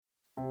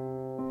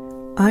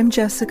I'm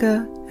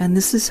Jessica, and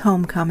this is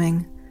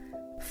Homecoming,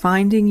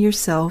 finding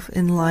yourself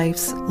in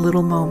life's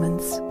little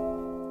moments.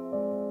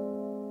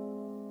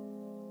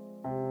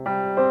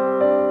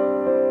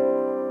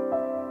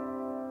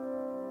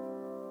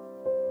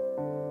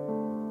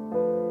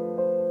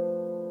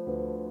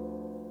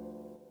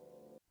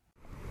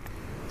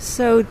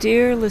 So,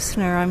 dear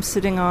listener, I'm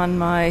sitting on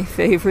my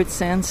favorite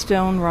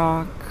sandstone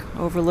rock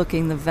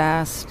overlooking the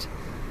vast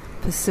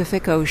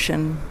Pacific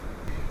Ocean.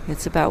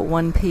 It's about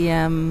 1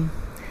 p.m.,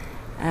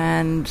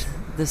 and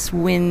this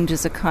wind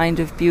is a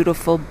kind of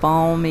beautiful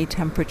balmy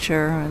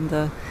temperature, and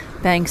the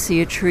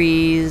banksia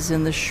trees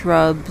and the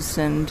shrubs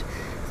and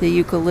the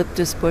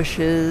eucalyptus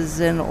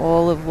bushes and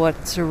all of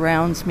what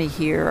surrounds me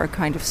here are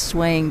kind of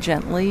swaying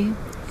gently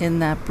in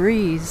that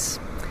breeze.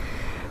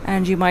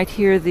 And you might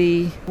hear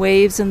the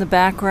waves in the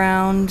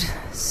background.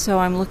 So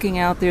I'm looking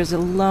out. There's a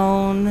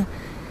lone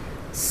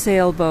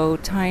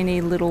sailboat,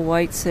 tiny little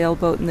white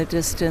sailboat in the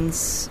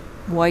distance,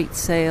 white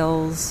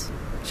sails,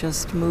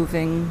 just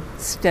moving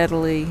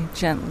steadily,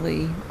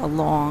 gently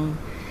along.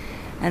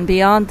 And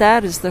beyond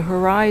that is the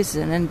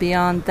horizon, and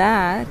beyond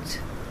that,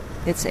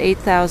 it's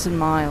 8,000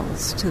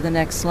 miles to the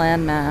next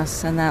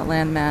landmass, and that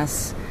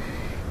landmass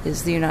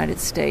is the United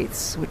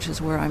States, which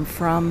is where I'm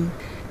from,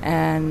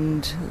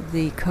 and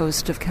the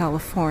coast of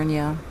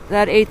California.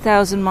 That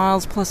 8,000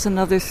 miles plus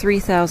another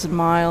 3,000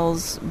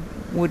 miles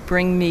would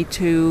bring me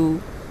to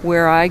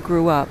where I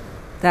grew up.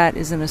 That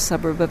is in a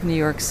suburb of New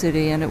York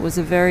City, and it was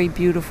a very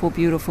beautiful,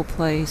 beautiful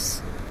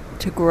place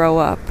to grow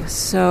up.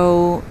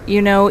 So,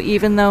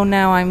 even though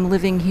now I'm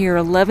living here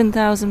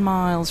 11,000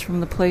 miles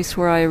from the place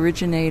where I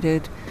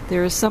originated,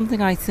 there is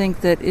something I think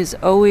that is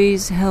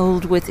always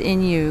held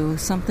within you,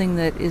 something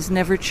that is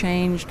never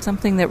changed,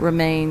 something that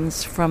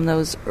remains from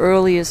those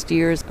earliest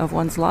years of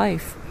one's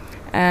life.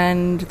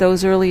 And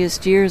those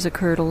earliest years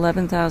occurred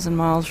 11,000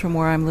 miles from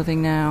where I'm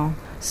living now.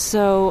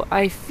 So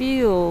I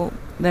feel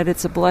that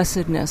it's a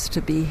blessedness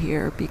to be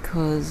here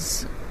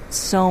because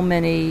so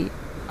many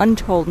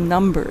untold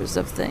numbers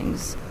of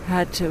things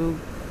had to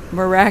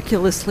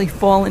miraculously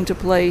fall into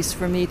place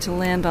for me to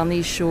land on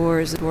these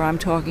shores where I'm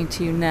talking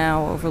to you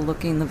now,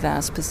 overlooking the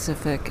vast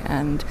Pacific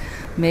and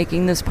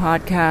making this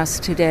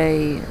podcast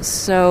today.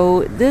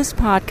 So this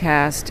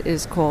podcast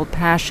is called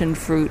Passion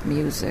Fruit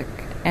Music.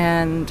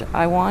 And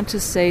I want to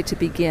say to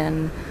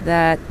begin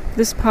that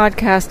this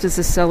podcast is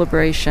a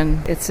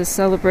celebration. It's a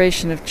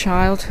celebration of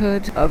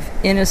childhood, of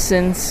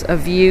innocence,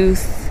 of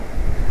youth,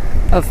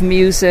 of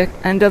music,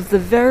 and of the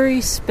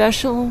very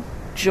special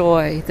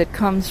joy that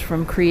comes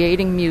from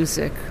creating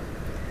music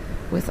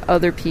with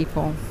other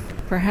people.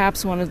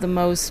 Perhaps one of the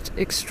most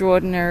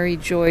extraordinary,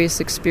 joyous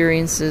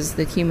experiences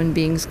that human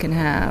beings can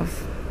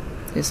have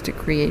is to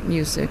create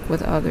music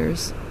with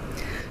others.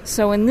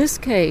 So in this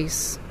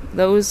case,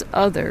 those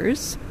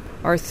others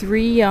are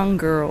 3 young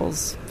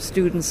girls,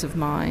 students of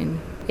mine,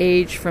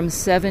 aged from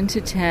 7 to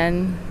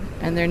 10,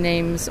 and their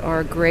names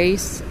are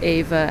Grace,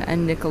 Ava,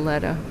 and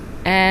Nicoletta.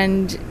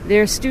 And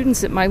they're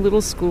students at my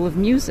little school of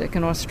music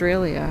in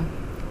Australia.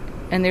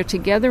 And they're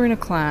together in a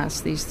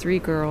class, these 3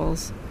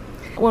 girls.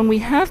 When we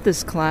have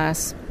this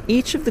class,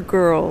 each of the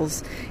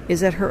girls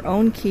is at her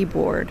own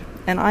keyboard,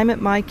 and I'm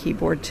at my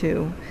keyboard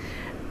too.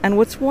 And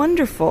what's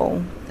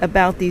wonderful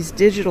about these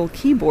digital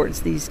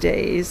keyboards these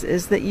days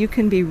is that you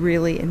can be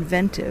really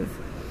inventive.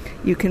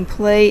 You can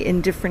play in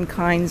different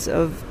kinds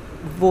of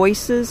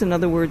voices, in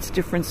other words,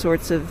 different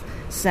sorts of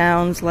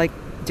sounds like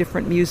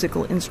different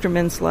musical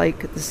instruments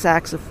like the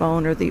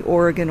saxophone or the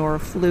organ or a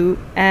flute.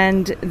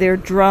 And they're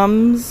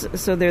drums,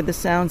 so they're the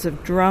sounds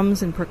of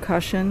drums and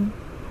percussion.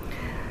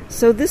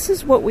 So this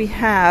is what we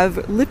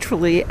have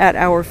literally at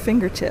our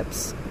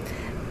fingertips.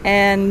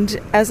 And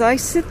as I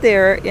sit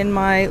there in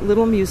my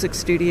little music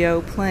studio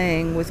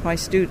playing with my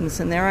students,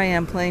 and there I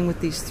am playing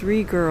with these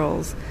 3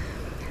 girls,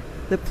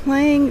 the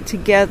playing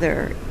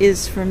together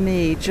is for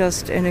me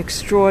just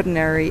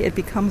it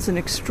becomes an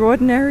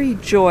extraordinary,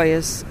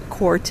 joyous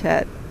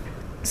quartet.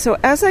 So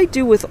as I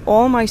do with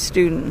all my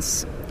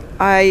students,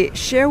 I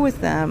share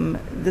with them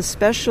the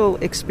special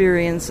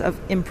experience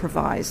of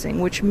improvising,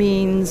 which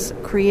means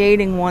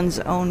creating one's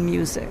own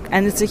music.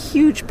 And it's a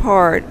huge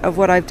part of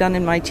what I've done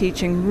in my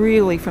teaching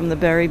really from the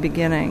very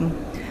beginning.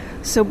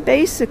 So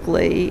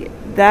basically,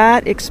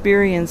 that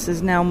experience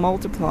is now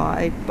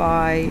multiplied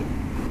by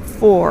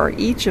 4.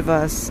 Each of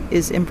us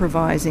is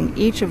improvising.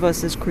 Each of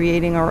us is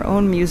creating our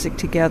own music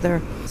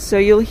together. So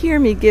you'll hear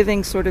me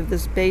giving sort of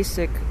this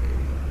basic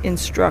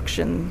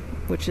instruction,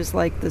 which is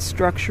like the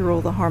structural,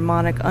 the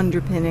harmonic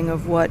underpinning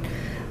of what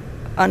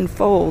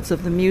unfolds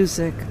of the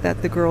music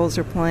that the girls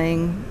are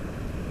playing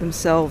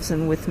themselves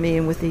and with me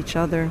and with each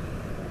other.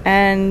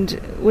 And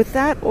with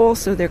that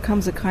also there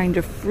comes a kind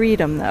of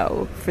freedom,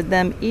 though, for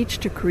them each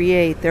to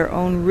create their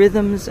own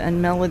rhythms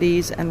and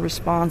melodies and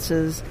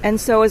responses. And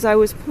so as I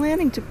was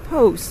planning to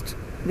post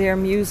their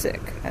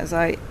music, as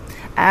I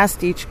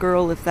asked each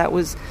girl if that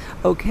was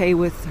okay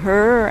with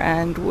her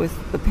and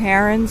with the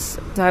parents,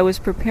 I was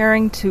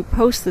preparing to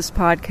post this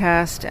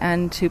podcast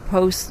and to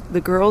post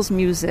the girls'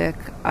 music.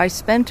 I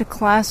spent a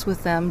class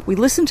with them. We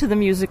listened to the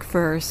music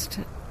first,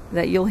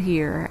 that you'll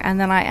hear, and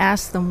then I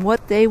ask them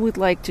what they would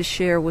like to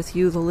share with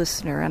you, the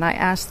listener. And I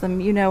ask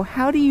them,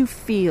 how do you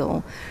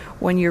feel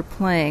when you're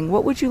playing?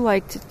 What would you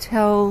like to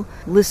tell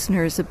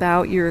listeners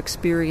about your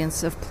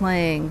experience of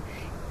playing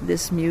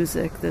this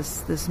music,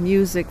 this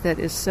music that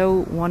is so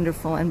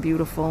wonderful and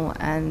beautiful,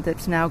 and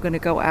that's now going to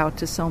go out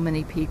to so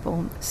many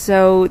people?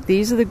 So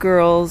these are the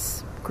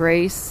girls,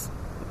 Grace,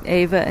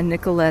 Ava, and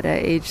Nicoletta,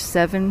 aged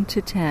 7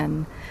 to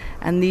 10.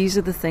 And these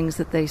are the things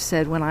that they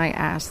said when I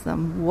asked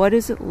them, what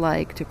is it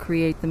like to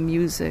create the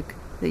music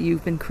that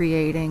you've been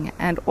creating,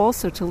 and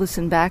also to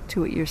listen back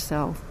to it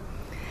yourself?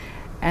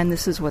 And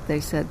this is what they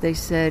said. They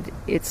said,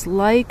 it's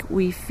like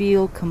we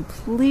feel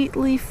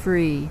completely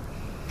free.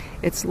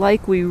 It's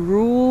like we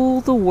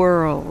rule the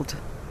world.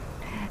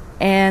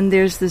 And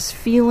there's this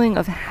feeling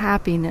of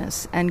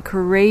happiness and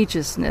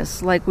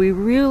courageousness, like we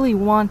really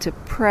want to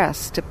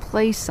press, to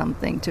play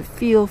something, to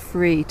feel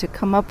free, to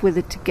come up with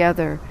it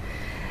together.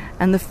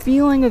 And the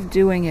feeling of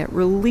doing it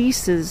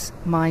releases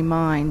my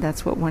mind.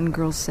 That's what one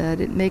girl said.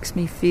 It makes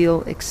me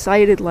feel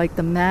excited like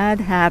the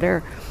Mad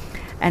Hatter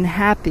and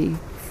happy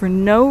for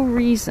no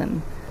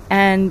reason.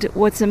 And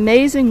what's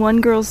amazing, one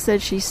girl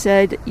said, she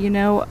said,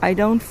 I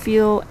don't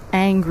feel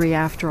angry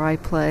after I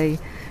play.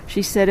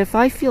 She said, if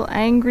I feel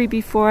angry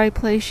before I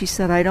play, she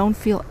said, I don't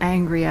feel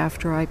angry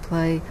after I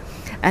play.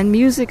 And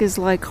music is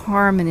like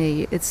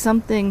harmony. It's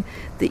something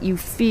that you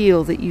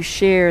feel, that you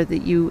share,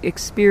 that you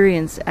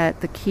experience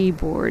at the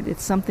keyboard.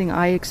 It's something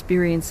I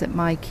experience at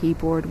my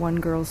keyboard, one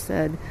girl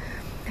said.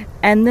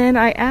 And then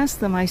I asked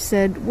them, I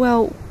said,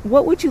 well,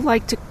 what would you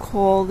like to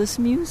call this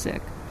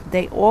music?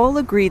 They all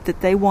agreed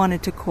that they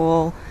wanted to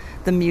call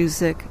the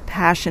music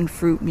passion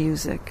fruit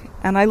music.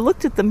 And I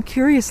looked at them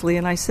curiously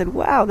and I said,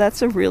 wow,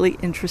 that's a really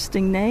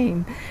interesting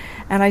name.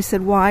 And I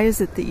said, why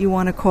is it that you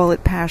want to call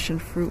it passion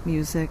fruit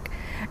music?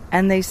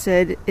 And they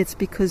said, it's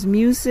because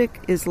music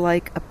is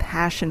like a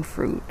passion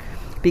fruit,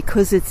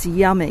 because it's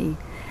yummy,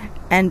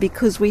 and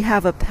because we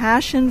have a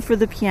passion for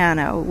the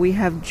piano. We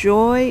have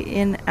joy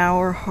in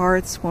our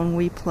hearts when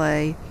we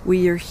play.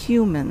 We are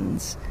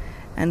humans,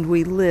 and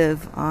we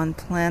live on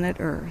planet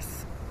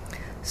Earth.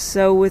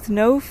 So with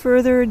no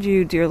further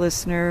ado, dear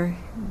listener,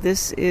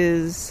 this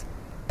is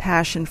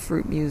passion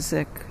fruit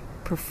music,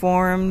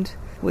 performed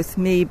with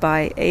me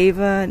by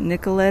Ava,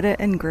 Nicoletta,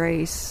 and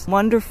Grace,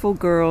 wonderful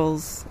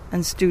girls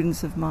and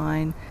students of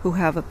mine who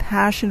have a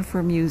passion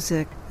for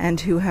music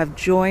and who have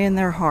joy in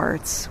their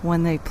hearts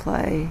when they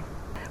play.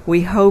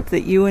 We hope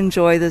that you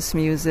enjoy this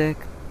music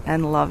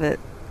and love it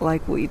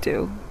like we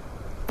do.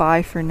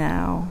 Bye for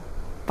now.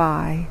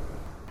 Bye.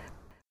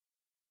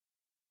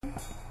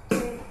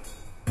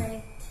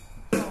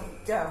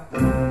 Go.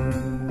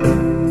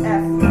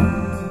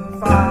 F,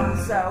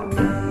 fa, so,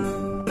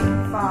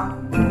 fa.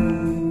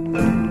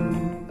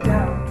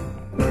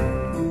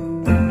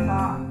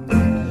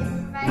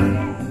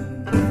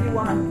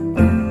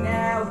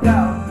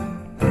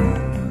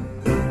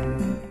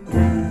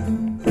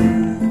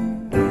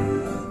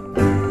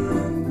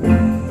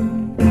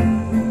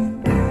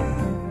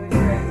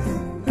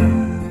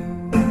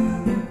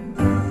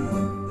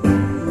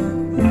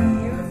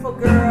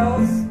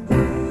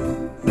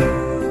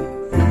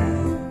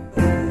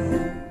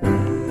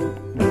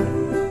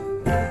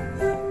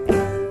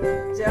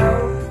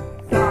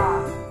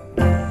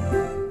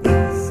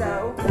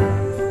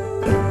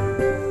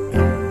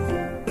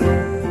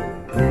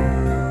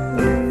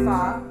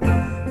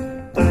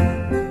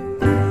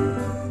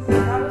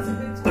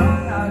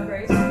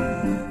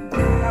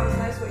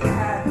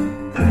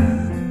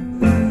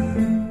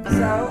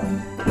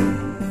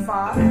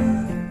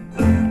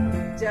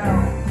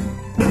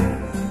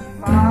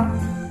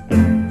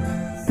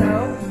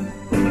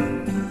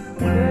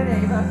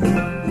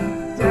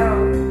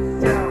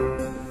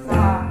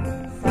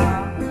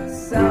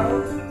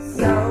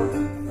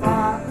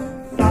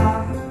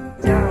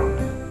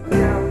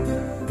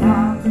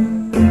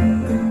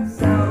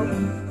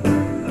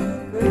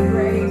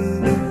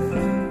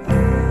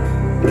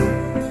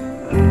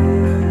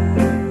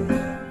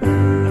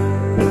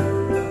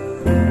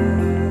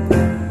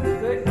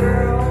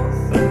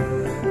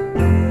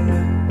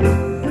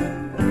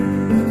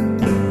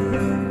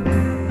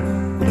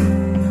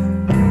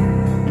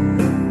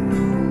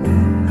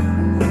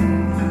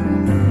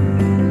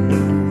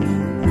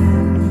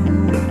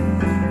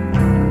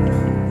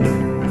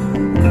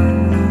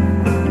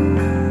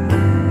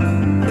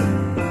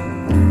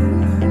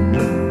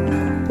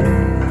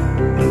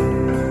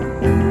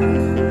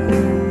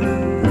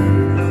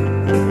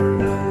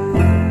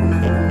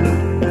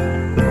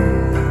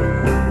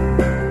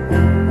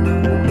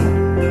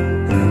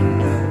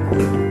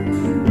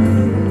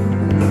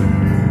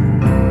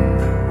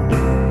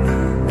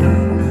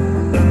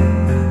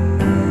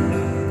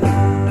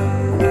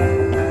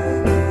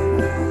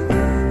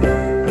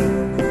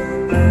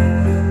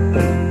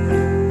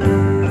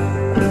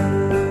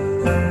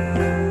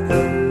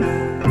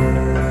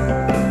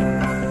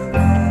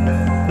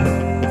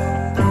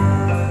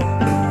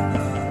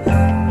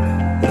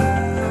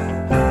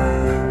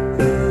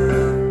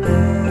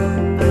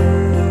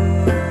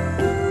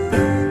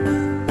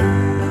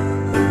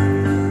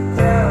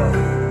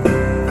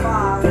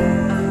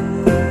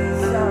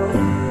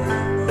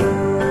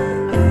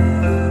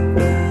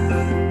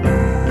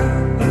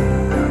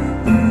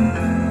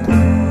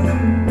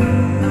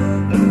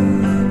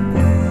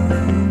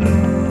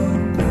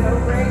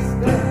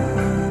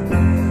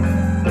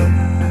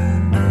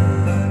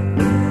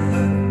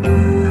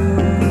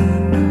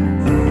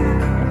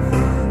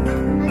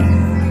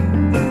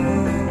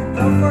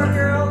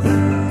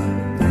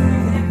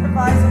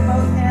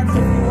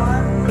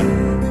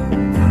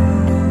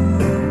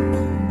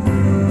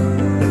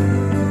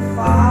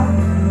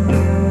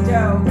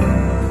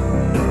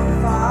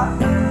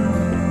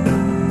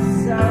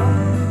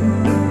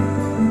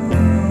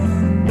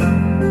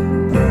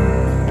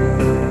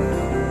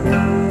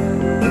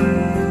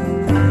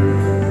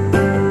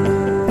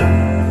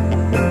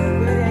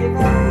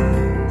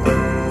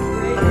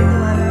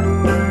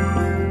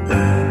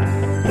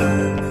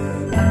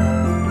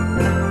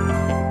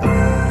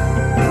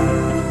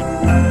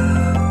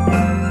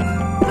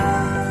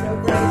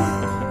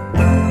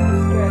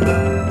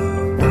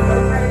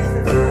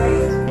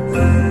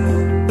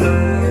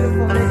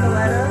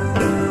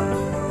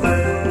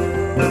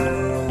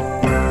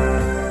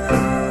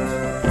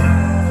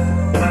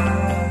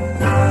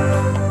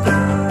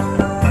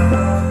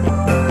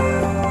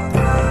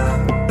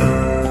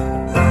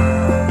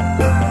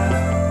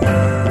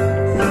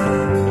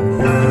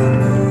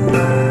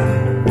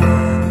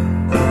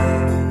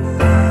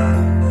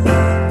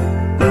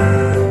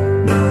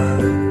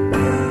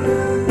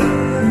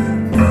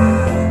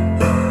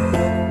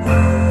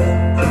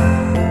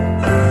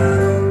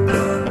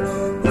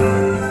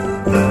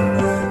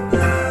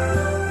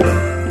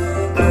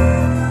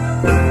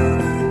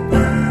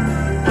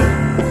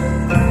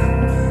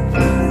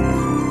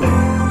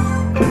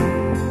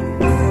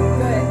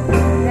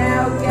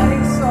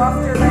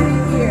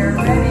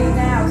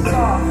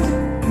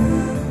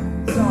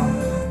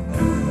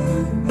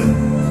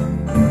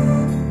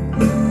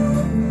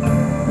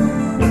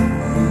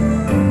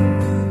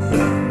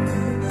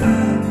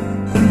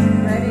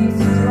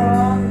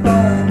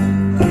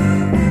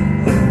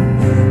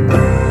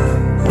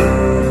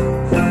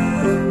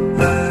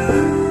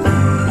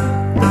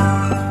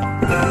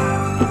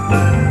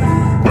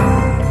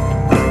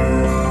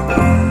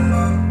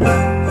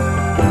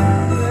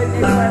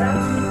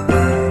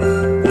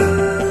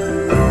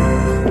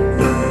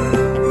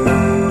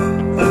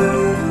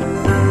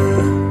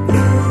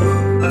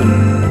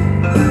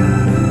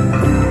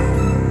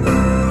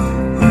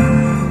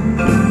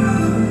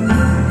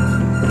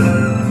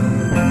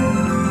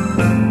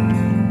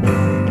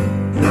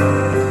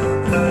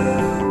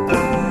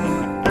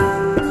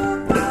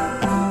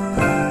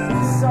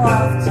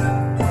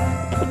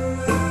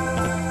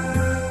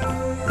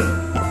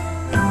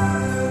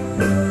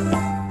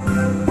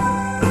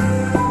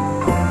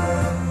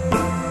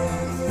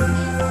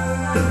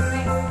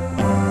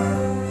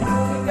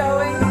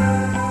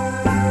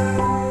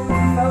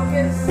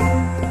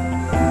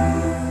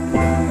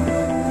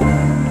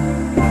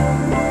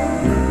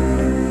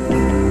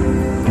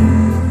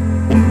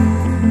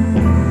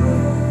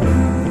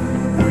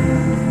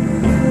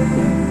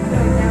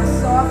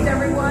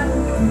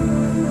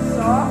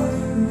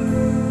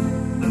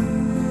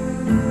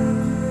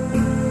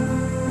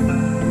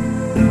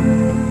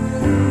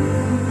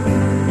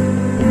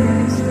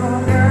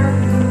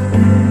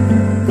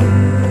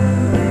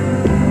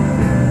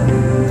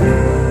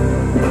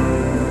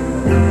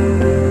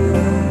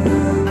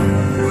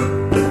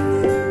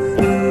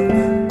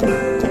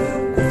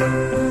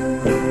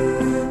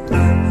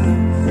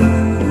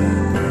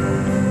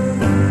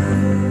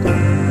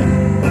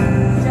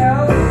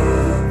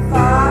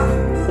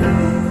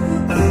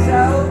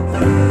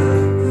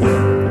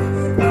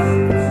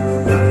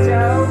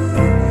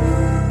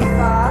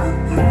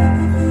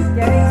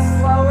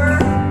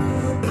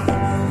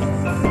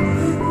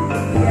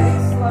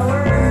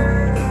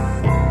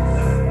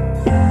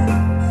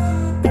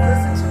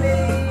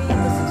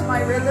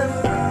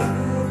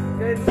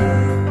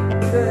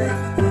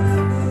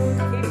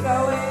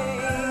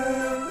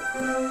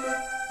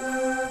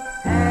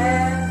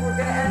 And we're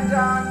going to end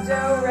on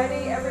do.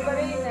 Ready,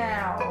 everybody?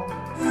 Now.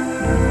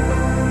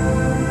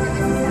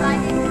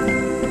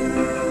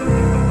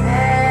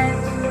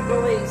 And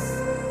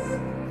release.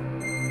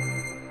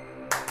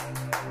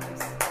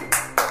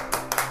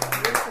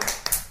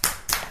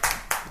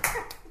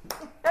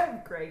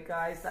 Great,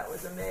 guys. That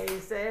was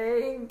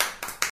amazing.